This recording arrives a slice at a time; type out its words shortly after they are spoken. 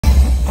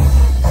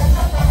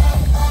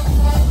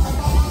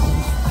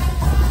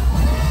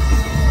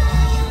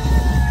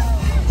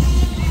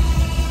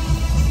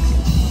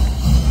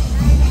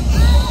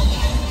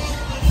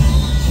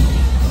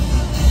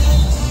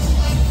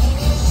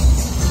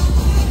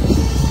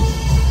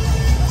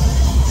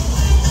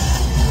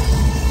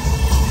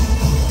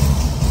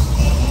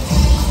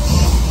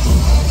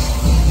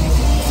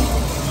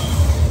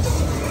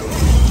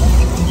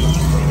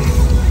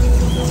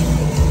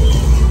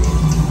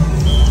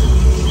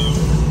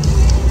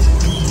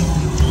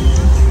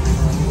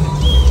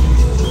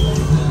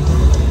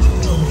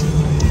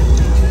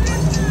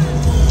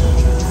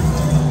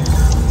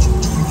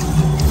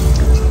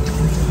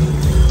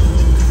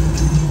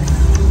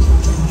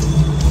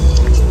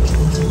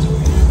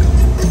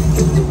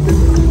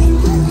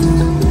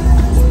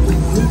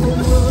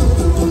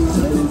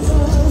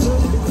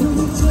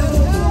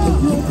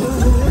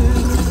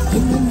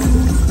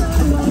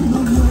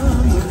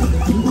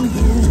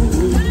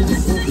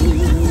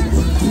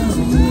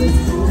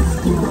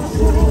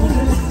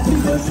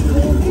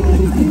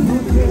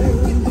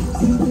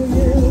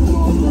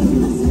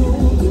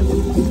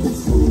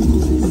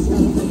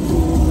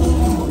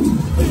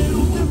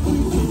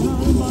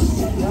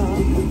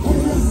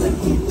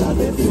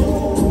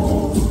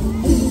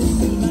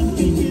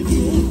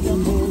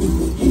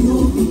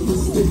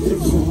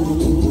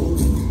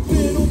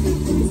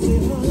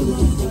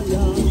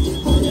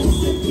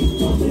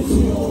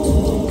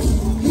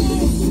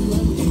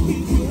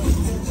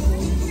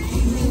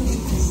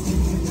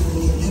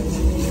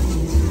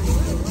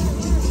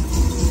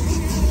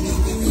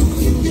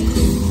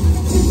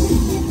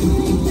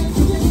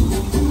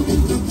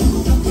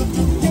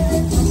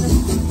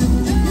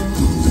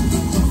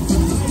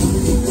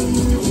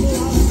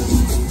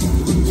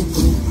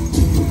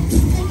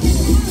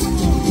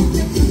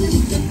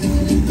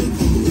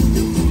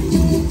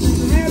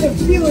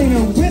Feeling a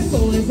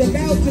whistle is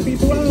about to be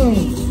blown.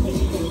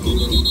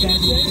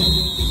 That's it.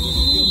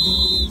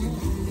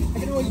 I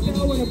can always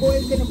tell when a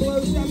boy's gonna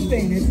blow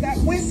something. It's that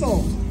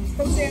whistle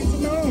from San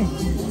Simone.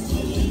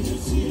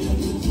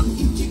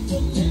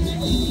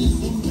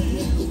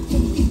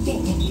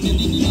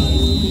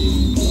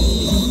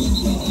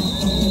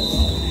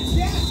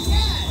 Yes,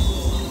 yes!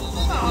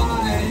 Come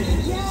on,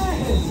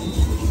 yes!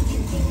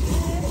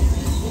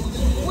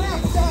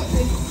 Wrapped up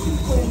in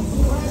sequins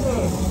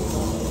leather.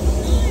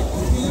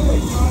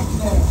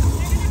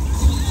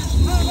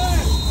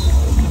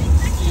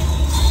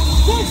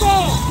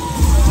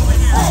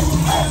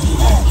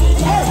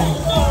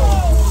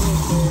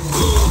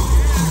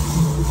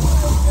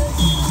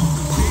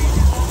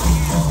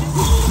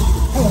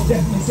 I would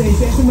definitely say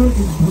San Simone is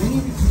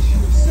brave because she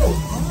was so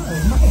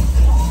hard.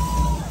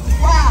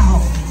 Wow!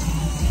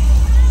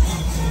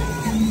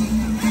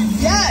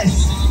 Yes!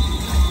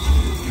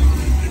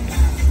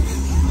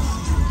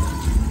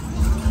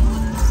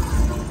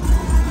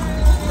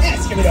 Yes,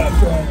 give it up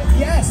for it.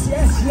 Yes,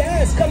 yes,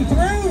 yes, come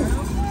through!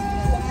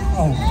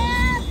 Oh.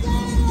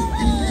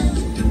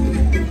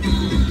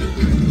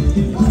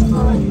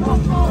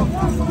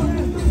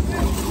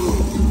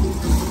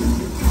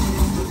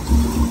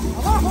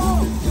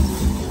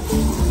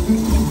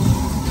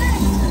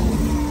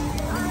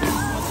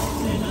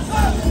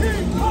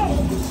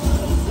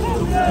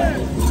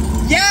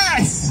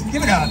 Yes!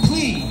 Give it up,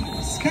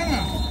 please. Come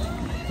on.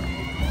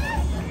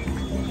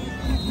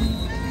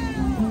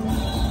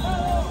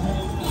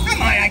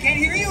 Come on, I can't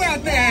hear you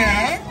out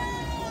there.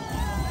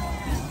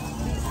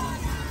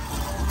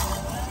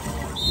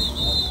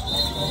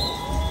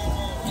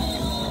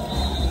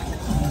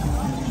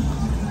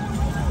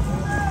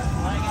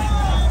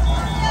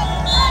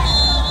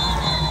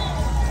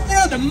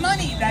 The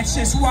money that's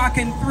just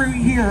walking through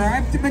here.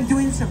 I've been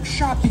doing some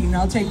shopping.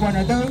 I'll take one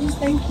of those.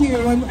 Thank you.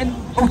 And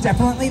oh,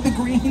 definitely the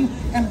green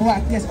and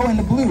black. Yes. Oh, and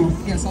the blue.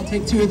 Yes, I'll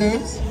take 2 of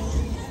those.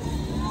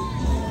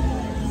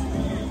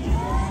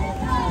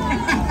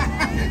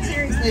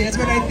 Seriously, that's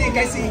what I think.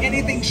 I see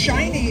anything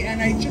shiny and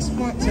I just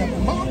want to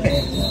mop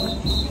it.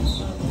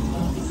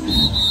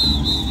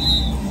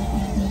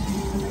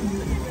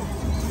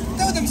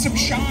 Throw them some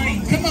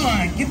shine. Come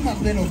on. Give them a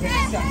little bit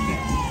of something.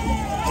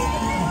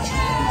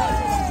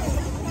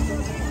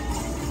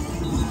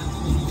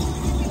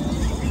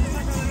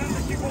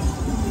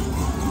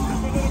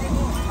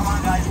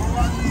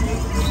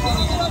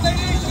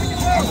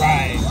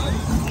 Alright.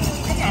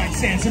 Come on,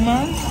 San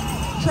Simone.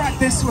 Track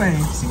this way.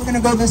 See, we're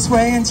gonna go this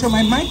way until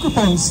my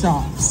microphone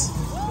stops.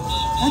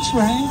 That's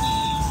right.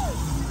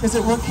 Does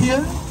it work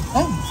here?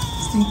 Oh,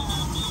 see,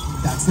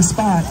 that's the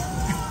spot.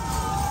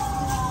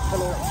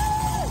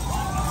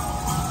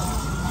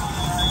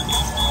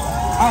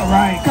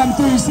 Alright, come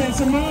through San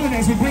Simone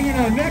as we bring in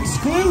our next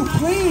group,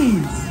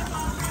 please.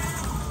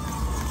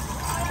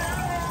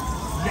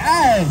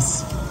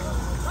 Yes.